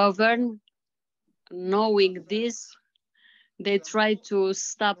 The government, knowing this, they try to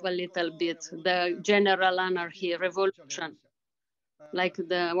stop a little bit the general anarchy revolution, like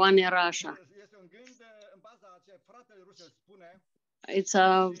the one in Russia. It's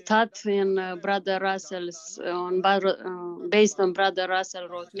a thought in Brother Russell's, based on Brother Russell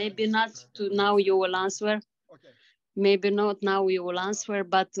wrote. Maybe not to now you will answer. Maybe not now you will answer,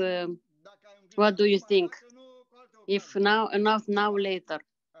 but what do you think? If now, enough now, later.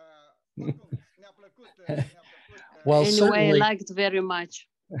 Well, anyway, certainly. I liked very much.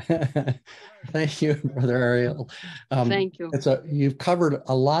 Thank you, Brother Ariel. Thank you. You've covered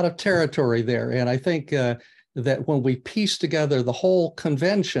a lot of territory there. And I think that when we piece together the whole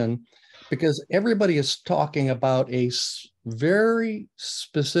convention, because everybody is talking about a very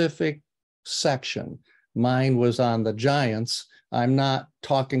specific section. Mine was on the giants. I'm not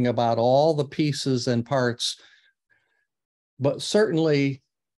talking about all the pieces and parts, but certainly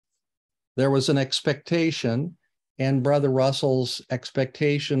there was an expectation, and Brother Russell's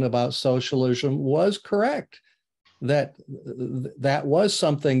expectation about socialism was correct. That was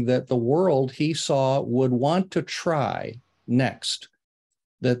something that the world he saw would want to try next,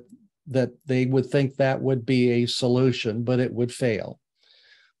 that they would think that would be a solution, but it would fail.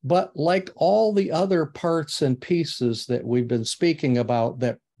 But like all the other parts and pieces that we've been speaking about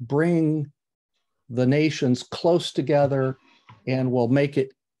that bring the nations close together and will make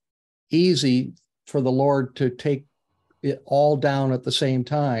it easy for the Lord to take it all down at the same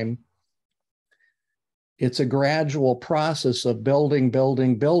time, it's a gradual process of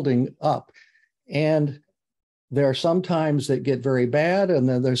building up. And there are some times that get very bad, and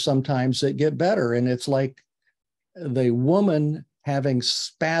then there's some times that get better. And it's like the woman having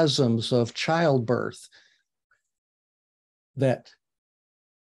spasms of childbirth, that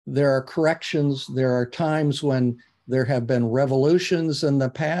there are corrections. There are times when there have been revolutions in the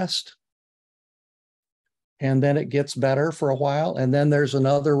past, and then it gets better for a while, and then there's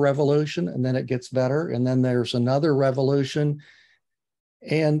another revolution, and then it gets better, and then there's another revolution.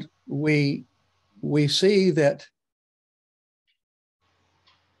 And we see that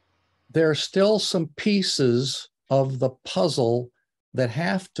there are still some pieces of the puzzle that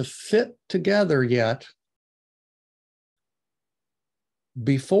have to fit together yet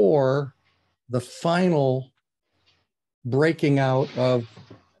before the final breaking out of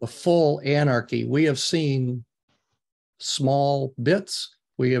the full anarchy. We have seen small bits,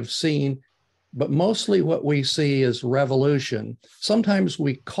 but mostly what we see is revolution. Sometimes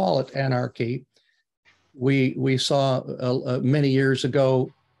we call it anarchy. We saw many years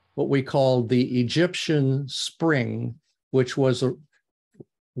ago what we called the Egyptian Spring, which was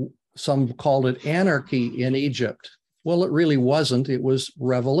some called it anarchy in Egypt. Well, it really wasn't. It was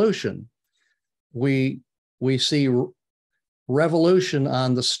revolution. We see revolution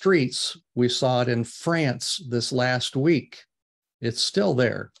on the streets. We saw it in France this last week. It's still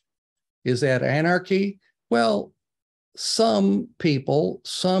there. Is that anarchy? Well, some people,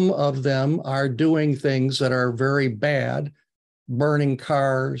 some of them are doing things that are very bad, burning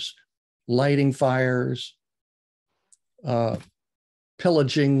cars, lighting fires,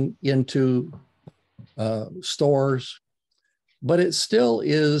 pillaging into stores, but it still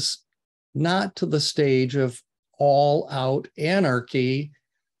is not to the stage of all-out anarchy,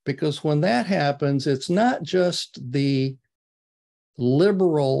 because when that happens, it's not just the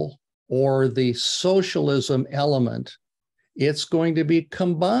liberal or the socialism element. It's going to be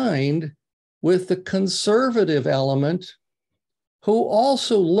combined with the conservative element, who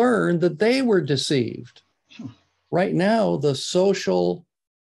also learned that they were deceived. Right now, the social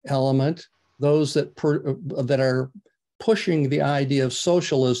element, those that are pushing the idea of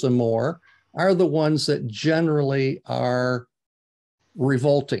socialism more, are the ones that generally are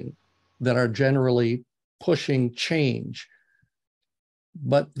revolting, that are generally pushing change.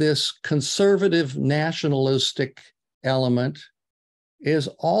 But this conservative nationalistic element is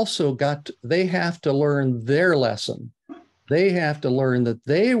also they have to learn their lesson. They have to learn that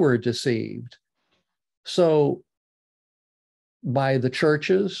they were deceived. So by the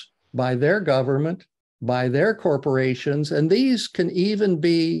churches, by their government, by their corporations, and these can even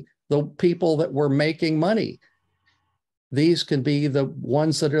be the people that were making money. These can be the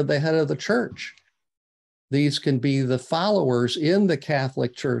ones that are the head of the church. These can be the followers in the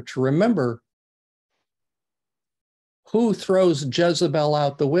Catholic Church. Remember, who throws Jezebel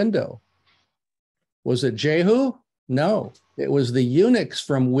out the window? Was it Jehu? No, it was the eunuchs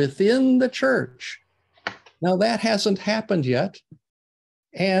from within the church. Now that hasn't happened yet,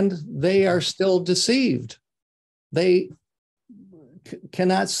 and they are still deceived. They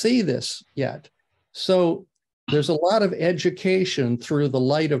cannot see this yet. So there's a lot of education through the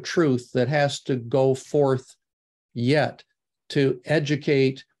light of truth that has to go forth yet to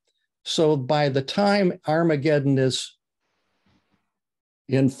educate. So by the time Armageddon is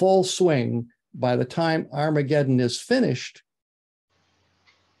in full swing, by the time Armageddon is finished,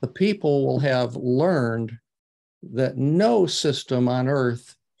 the people will have learned that no system on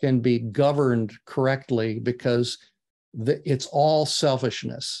earth can be governed correctly because it's all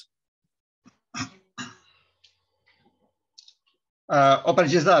selfishness. O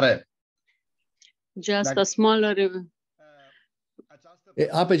precizare. Just a smaller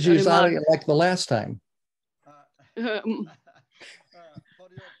Apegizare like the last time. For your topic,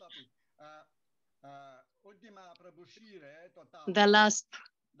 ultima prăbușire totală. the last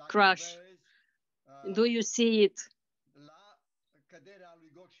crash. Do you see it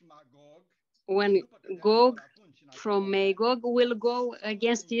when Gog from Magog will go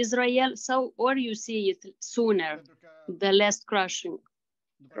against Israel? So, or you see it sooner, the last crash?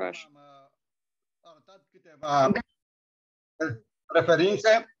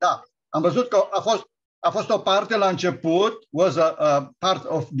 Referințe, da. Am văzut că a fost o parte la început, was a part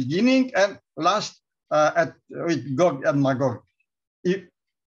of beginning and last with Gog and Magog.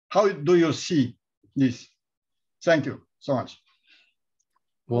 How do you see this? Thank you so much.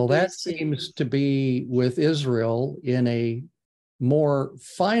 Well, that seems to be with Israel in a more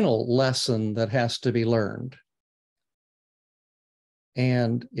final lesson that has to be learned.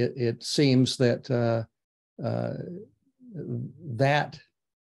 And it seems that that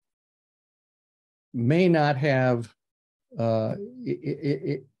may not have, I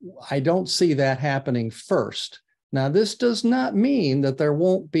don't see that happening first. Now, this does not mean that there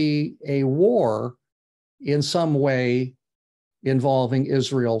won't be a war in some way involving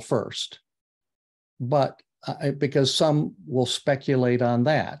Israel first, but because some will speculate on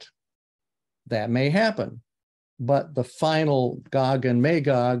that, that may happen. But the final Gog and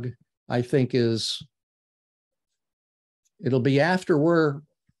Magog, I think, it'll be after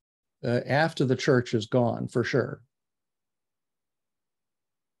after the church is gone, for sure.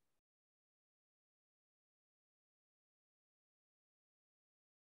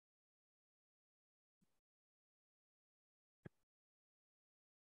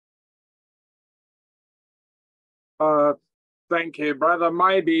 Thank you, brother.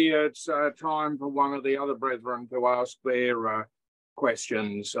 Maybe it's time for one of the other brethren to ask their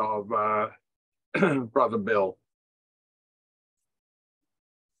questions of Brother Bill.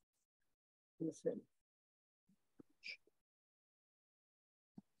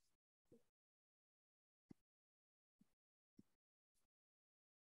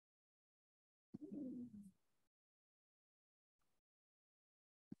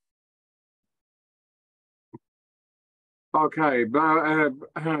 Okay, but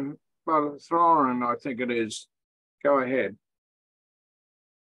Thorin, I think it is. Go ahead.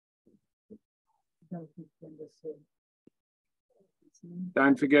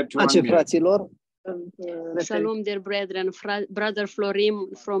 Don't forget to unmute. Shalom, dear brethren. Brother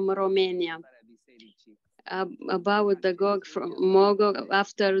Florim from Romania. About the Gog from Magog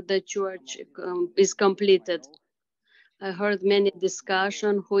after the church is completed. I heard many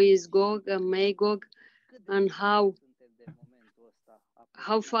discussion who is Gog and Magog and how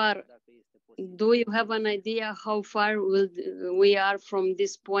far do you have an idea how far we are from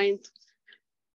this point